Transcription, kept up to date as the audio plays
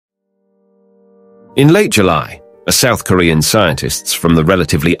In late July, a South Korean scientists from the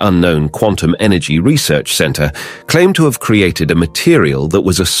relatively unknown Quantum Energy Research Center claimed to have created a material that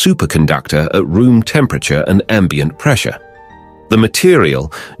was a superconductor at room temperature and ambient pressure. The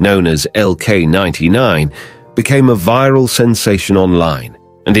material, known as LK-99, became a viral sensation online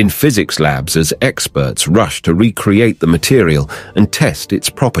and in physics labs as experts rushed to recreate the material and test its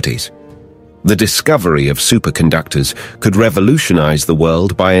properties. The discovery of superconductors could revolutionize the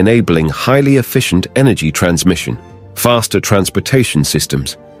world by enabling highly efficient energy transmission, faster transportation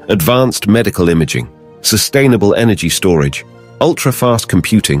systems, advanced medical imaging, sustainable energy storage, ultra-fast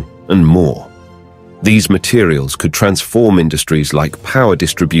computing, and more. These materials could transform industries like power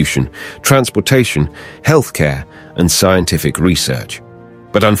distribution, transportation, healthcare, and scientific research.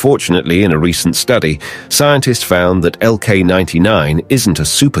 But unfortunately, in a recent study, scientists found that LK-99 isn't a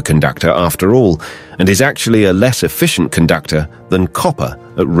superconductor after all, and is actually a less efficient conductor than copper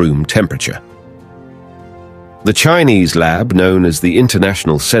at room temperature. The Chinese lab, known as the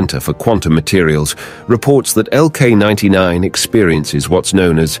International Center for Quantum Materials, reports that LK-99 experiences what's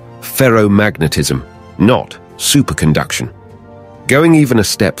known as ferromagnetism, not superconduction. Going even a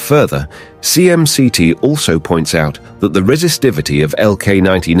step further, CMCT also points out that the resistivity of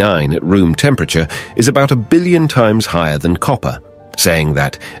LK-99 at room temperature is about 1 billion times higher than copper, saying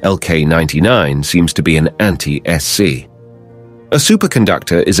that LK-99 seems to be an anti-SC. A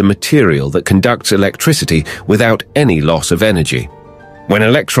superconductor is a material that conducts electricity without any loss of energy. When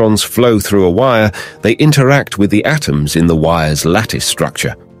electrons flow through a wire, they interact with the atoms in the wire's lattice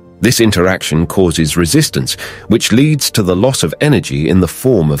structure. This interaction causes resistance, which leads to the loss of energy in the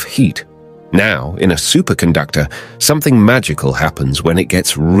form of heat. Now, in a superconductor, something magical happens when it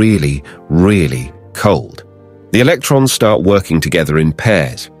gets really, really cold. The electrons start working together in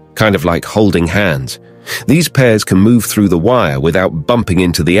pairs, kind of like holding hands. These pairs can move through the wire without bumping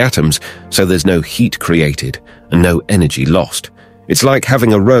into the atoms, so there's no heat created and no energy lost. It's like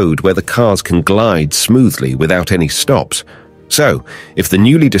having a road where the cars can glide smoothly without any stops. So, if the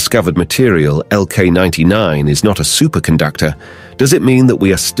newly discovered material LK-99 is not a superconductor, does it mean that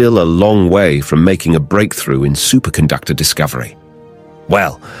we are still a long way from making a breakthrough in superconductor discovery?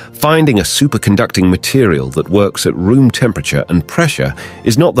 Well, finding a superconducting material that works at room temperature and pressure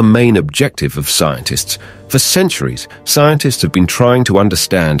is not the main objective of scientists. For centuries, scientists have been trying to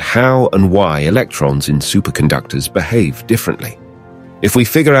understand how and why electrons in superconductors behave differently. If we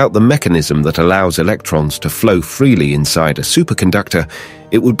figure out the mechanism that allows electrons to flow freely inside a superconductor,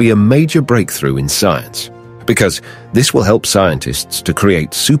 it would be a major breakthrough in science, because this will help scientists to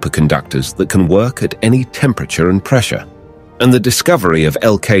create superconductors that can work at any temperature and pressure. And the discovery of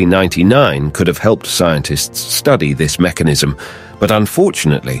LK-99 could have helped scientists study this mechanism, but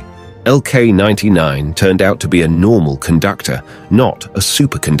unfortunately, LK-99 turned out to be a normal conductor, not a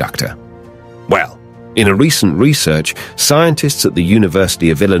superconductor. Well, in a recent research, scientists at the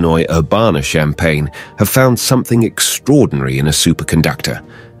University of Illinois Urbana-Champaign have found something extraordinary in a superconductor,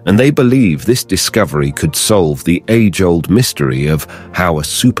 and they believe this discovery could solve the age-old mystery of how a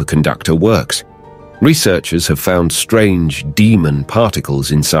superconductor works. Researchers have found strange demon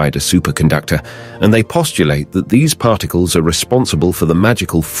particles inside a superconductor, and they postulate that these particles are responsible for the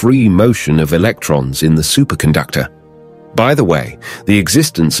magical free motion of electrons in the superconductor. By the way, the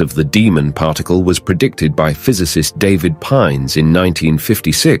existence of the demon particle was predicted by physicist David Pines in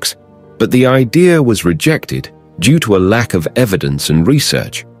 1956, but the idea was rejected due to a lack of evidence and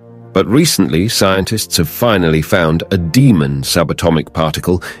research. But recently, scientists have finally found a demon subatomic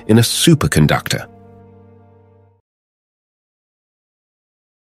particle in a superconductor.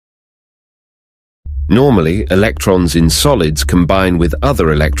 Normally, electrons in solids combine with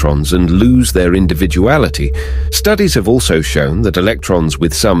other electrons and lose their individuality. Studies have also shown that electrons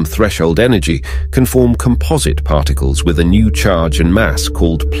with some threshold energy can form composite particles with a new charge and mass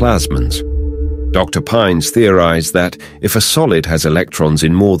called plasmons. Dr. Pines theorized that if a solid has electrons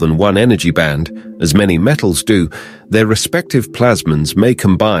in more than one energy band, as many metals do, their respective plasmons may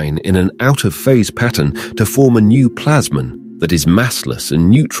combine in an out-of-phase pattern to form a new plasmon that is massless and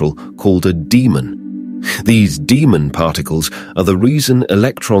neutral called a demon. These demon particles are the reason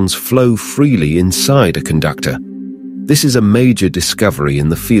electrons flow freely inside a conductor. This is a major discovery in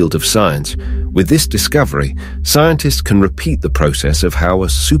the field of science. With this discovery, scientists can repeat the process of how a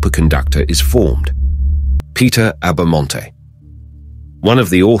superconductor is formed. Peter Abamonte, one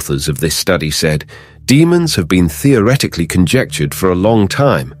of the authors of this study, said, "Demons have been theoretically conjectured for a long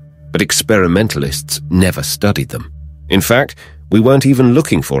time, but experimentalists never studied them. In fact, we weren't even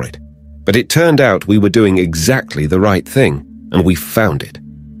looking for it. But it turned out we were doing exactly the right thing, and we found it."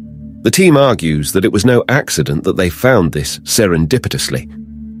 The team argues that it was no accident that they found this serendipitously.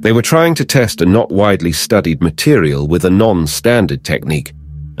 They were trying to test a not widely studied material with a non-standard technique,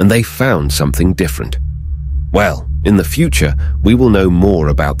 and they found something different. Well, in the future, we will know more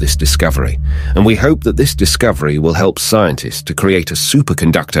about this discovery, and we hope that this discovery will help scientists to create a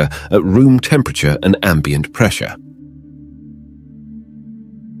superconductor at room temperature and ambient pressure.